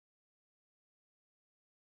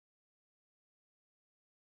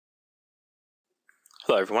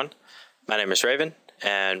Hello everyone, my name is Raven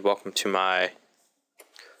and welcome to my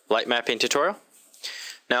light mapping tutorial.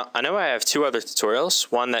 Now I know I have two other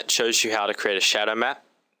tutorials, one that shows you how to create a shadow map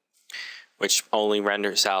which only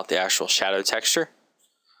renders out the actual shadow texture.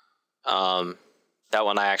 That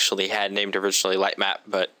one I actually had named originally light map,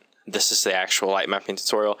 but this is the actual light mapping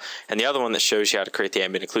tutorial, and the other one that shows you how to create the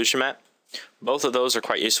ambient occlusion map. Both of those are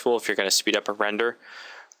quite useful if you're going to speed up a render,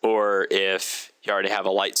 or if you already have a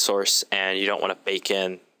light source and you don't want to bake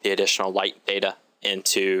in the additional light data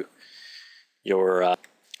into your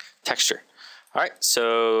texture. All right,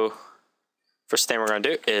 so first thing we're going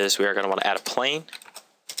to do is we are going to want to add a plane.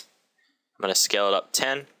 I'm going to scale it up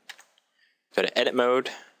 10, go to edit mode.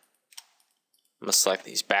 I'm going to select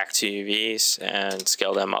these back two UVs and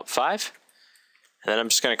scale them up 5. And then I'm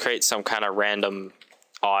just going to create some kind of random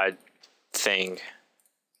odd thing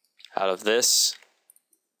out of this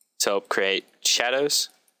to help create shadows.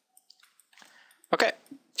 Okay,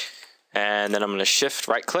 and then I'm going to shift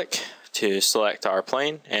right click to select our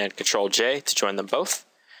plane and Control J to join them both.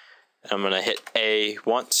 I'm going to hit A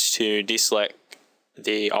once to deselect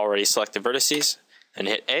the already selected vertices and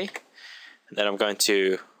hit A. And then I'm going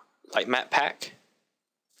to light map pack.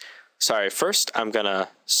 Sorry, first I'm going to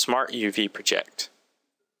smart UV project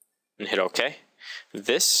and hit OK.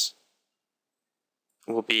 This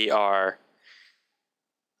will be our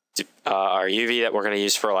UV that we're going to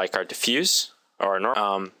use for like our diffuse or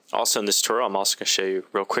normal. Also in this tutorial, I'm also going to show you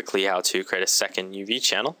real quickly how to create a second UV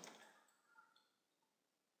channel.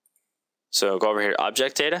 So go over here to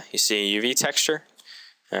object data, you see UV texture,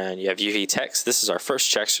 and you have UV text. This is our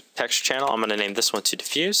first texture channel. I'm going to name this one to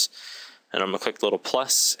diffuse, and I'm going to click the little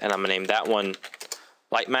plus, and I'm going to name that one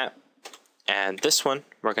light map, and this one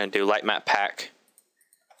we're going to do light map pack,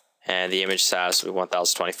 and the image size will be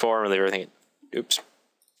 1024. I'm going to leave everything at, oops.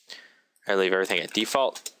 I leave everything at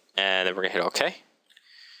default, and then we're gonna hit OK.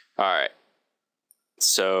 All right,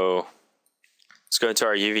 so let's go into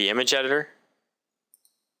our UV image editor,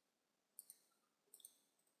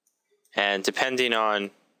 and depending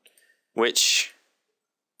on which,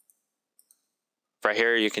 right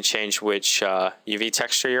here you can change which UV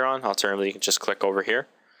texture you're on. Alternatively, you can just click over here.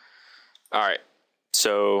 All right,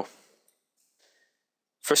 so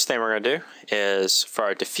first thing we're gonna do is for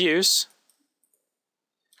our diffuse,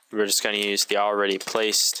 we're just going to use the already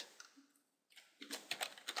placed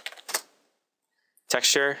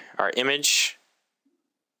texture, our image,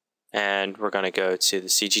 and we're going to go to the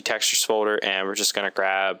CG textures folder, and we're just going to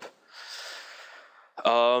grab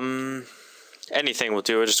anything will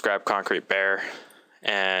do. We'll just grab concrete bear,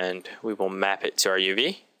 and we will map it to our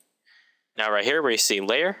UV. Now right here where you see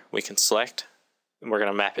layer, we can select, and we're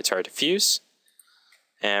going to map it to our diffuse,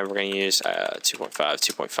 and we're going to use 2.5,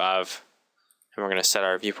 2.5. And we're going to set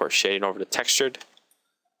our viewport shading over to textured.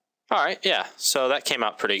 All right, yeah, so that came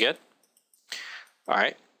out pretty good. All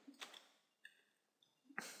right.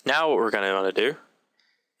 Now what we're going to want to do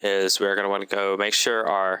is we're going to want to go make sure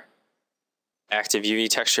our active UV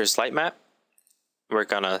texture is light map. We're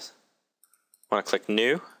going to want to click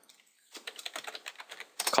new,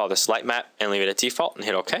 call this light map, and leave it at default and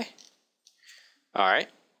hit OK. All right.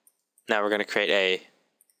 Now we're going to create a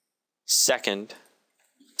second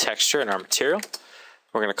texture in our material.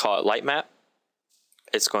 We're going to call it light map.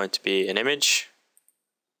 It's going to be an image,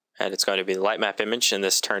 and it's going to be the light map image, and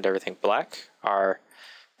this turned everything black. Our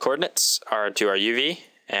coordinates are to our UV,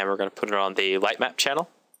 and we're going to put it on the light map channel.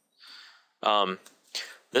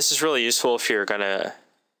 This is really useful if you're going to,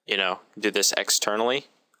 do this externally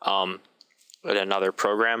with another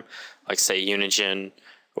program, like say Unigine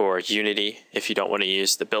or Unity, if you don't want to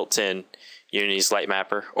use the built-in Unity's light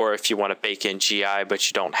mapper, or if you want to bake in GI but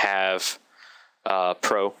you don't have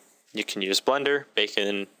Pro, you can use Blender, bake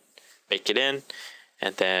it in,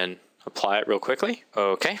 and then apply it real quickly.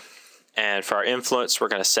 Okay, and for our influence, we're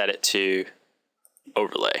going to set it to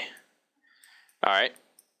overlay. All right,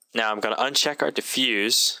 now I'm going to uncheck our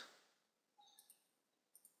diffuse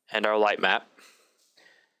and our light map.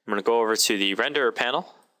 I'm going to go over to the renderer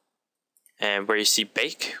panel, and where you see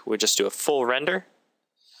bake, we'll just do a full render.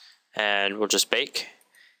 And we'll just bake,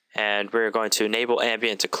 and we're going to enable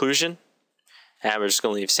ambient occlusion, and we're just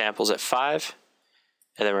going to leave samples at 5,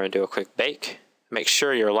 and then we're going to do a quick bake. Make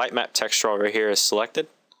sure your light map texture over here is selected,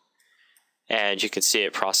 and you can see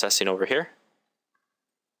it processing over here,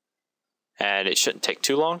 and it shouldn't take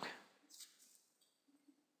too long.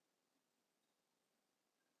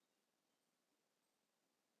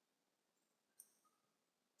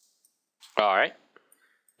 All right,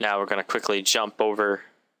 now we're going to quickly jump over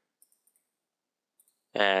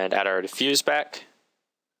and add our diffuse back.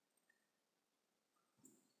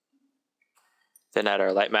 Then add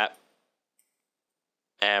our light map.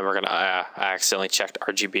 And we're gonna, I accidentally checked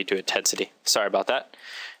RGB to intensity. Sorry about that.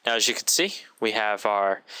 Now, as you can see, we have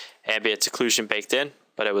our ambient occlusion baked in,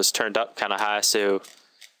 but it was turned up kind of high, so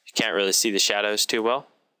you can't really see the shadows too well,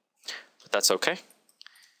 but that's okay.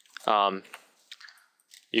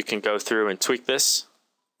 You can go through and tweak this.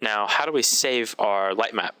 Now, how do we save our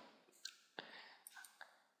light map?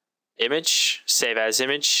 Image, save as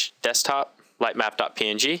image, desktop,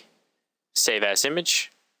 lightmap.png, save as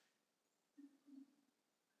image.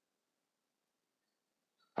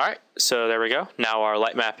 All right, so there we go. Now our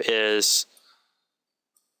light map is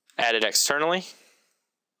added externally.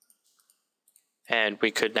 And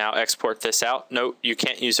we could now export this out. Note, you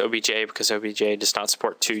can't use OBJ because OBJ does not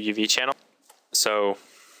support 2 UV channel. So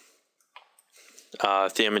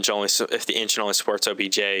if the engine only supports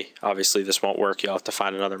OBJ, obviously this won't work. You'll have to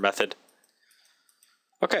find another method.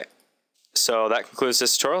 Okay, so that concludes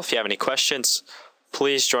this tutorial. If you have any questions,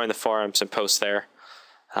 please join the forums and post there.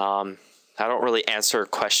 I don't really answer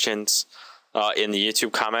questions in the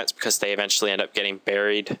YouTube comments because they eventually end up getting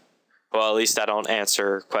buried. Well, at least I don't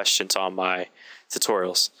answer questions on my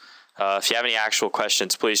tutorials. If you have any actual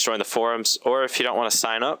questions, please join the forums, or if you don't want to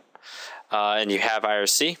sign up and you have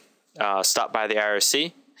IRC, stop by the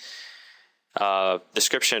IRC.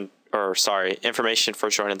 Information for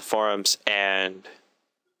joining the forums and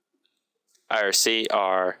IRC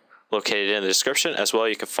are located in the description. As well,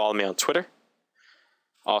 you can follow me on Twitter,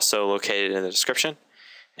 also located in the description.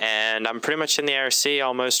 And I'm pretty much in the IRC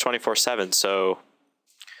almost 24/7, so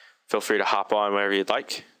feel free to hop on whenever you'd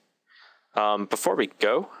like. Before we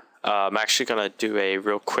go, I'm actually going to do a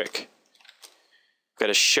real quick, I'm going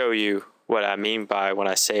to show you what I mean by when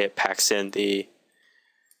I say it packs in the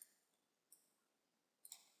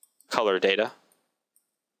color data.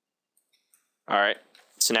 All right,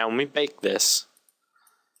 so now when we bake this,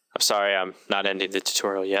 I'm sorry I'm not ending the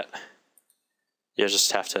tutorial yet. You'll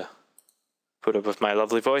just have to put up with my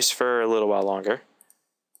lovely voice for a little while longer.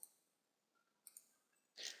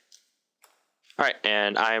 All right,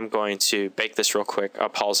 and I am going to bake this real quick. I'll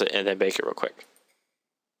pause it and then bake it real quick.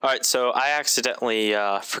 All right, so I accidentally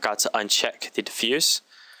forgot to uncheck the diffuse.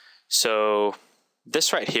 So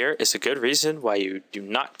this right here is a good reason why you do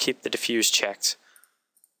not keep the diffuse checked.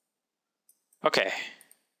 Okay,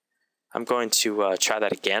 I'm going to try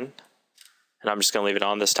that again, and I'm just going to leave it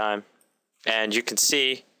on this time. And you can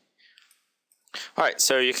see, all right,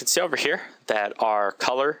 so you can see over here that our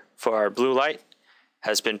color for our blue light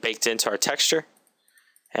has been baked into our texture,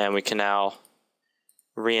 and we can now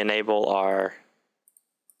re-enable our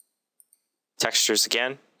textures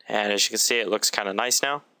again, and as you can see, it looks kind of nice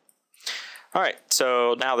now. All right,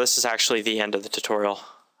 so now this is actually the end of the tutorial.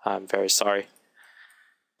 I'm very sorry,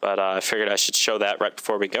 but I figured I should show that right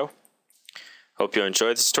before we go. Hope you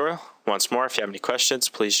enjoyed this tutorial. Once more, if you have any questions,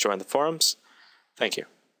 please join the forums. Thank you.